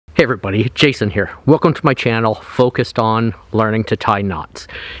Hey everybody, Jason here. Welcome to my channel focused on learning to tie knots.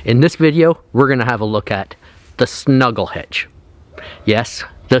 In this video, we're going to have a look at the Snuggle Hitch. Yes,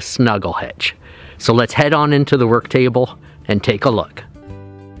 the Snuggle Hitch. So let's head on into the work table and take a look.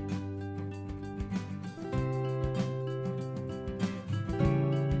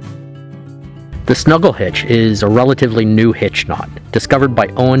 The Snuggle Hitch is a relatively new hitch knot, discovered by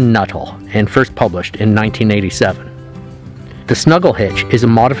Owen Nuttall and first published in 1987. The Snuggle Hitch is a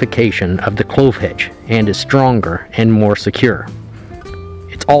modification of the Clove Hitch and is stronger and more secure.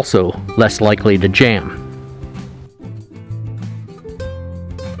 It's also less likely to jam.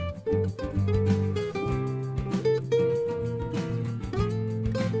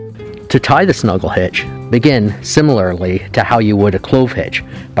 To tie the Snuggle Hitch, begin similarly to how you would a Clove Hitch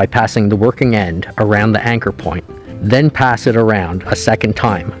by passing the working end around the anchor point, then pass it around a second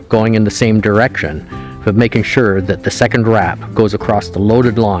time, going in the same direction, but making sure that the second wrap goes across the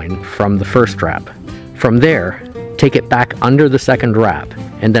loaded line from the first wrap. From there, take it back under the second wrap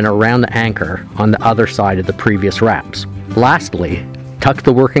and then around the anchor on the other side of the previous wraps. Lastly, tuck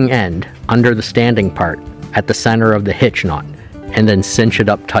the working end under the standing part at the center of the hitch knot and then cinch it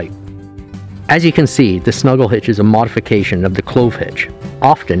up tight. As you can see, the Snuggle Hitch is a modification of the Clove Hitch.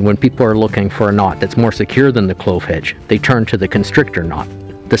 Often when people are looking for a knot that's more secure than the Clove Hitch, they turn to the Constrictor Knot.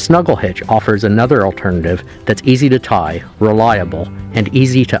 The Snuggle Hitch offers another alternative that's easy to tie, reliable, and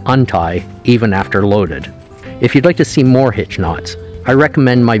easy to untie even after loaded. If you'd like to see more hitch knots, I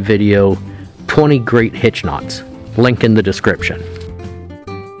recommend my video 20 Great Hitch Knots, link in the description.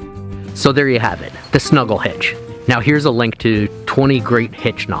 So there you have it, the Snuggle Hitch. Now here's a link to 20 great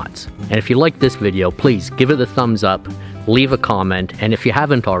hitch knots. And if you like this video, please give it a thumbs up, leave a comment, and if you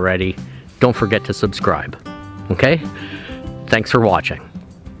haven't already, don't forget to subscribe. Okay? Thanks for watching.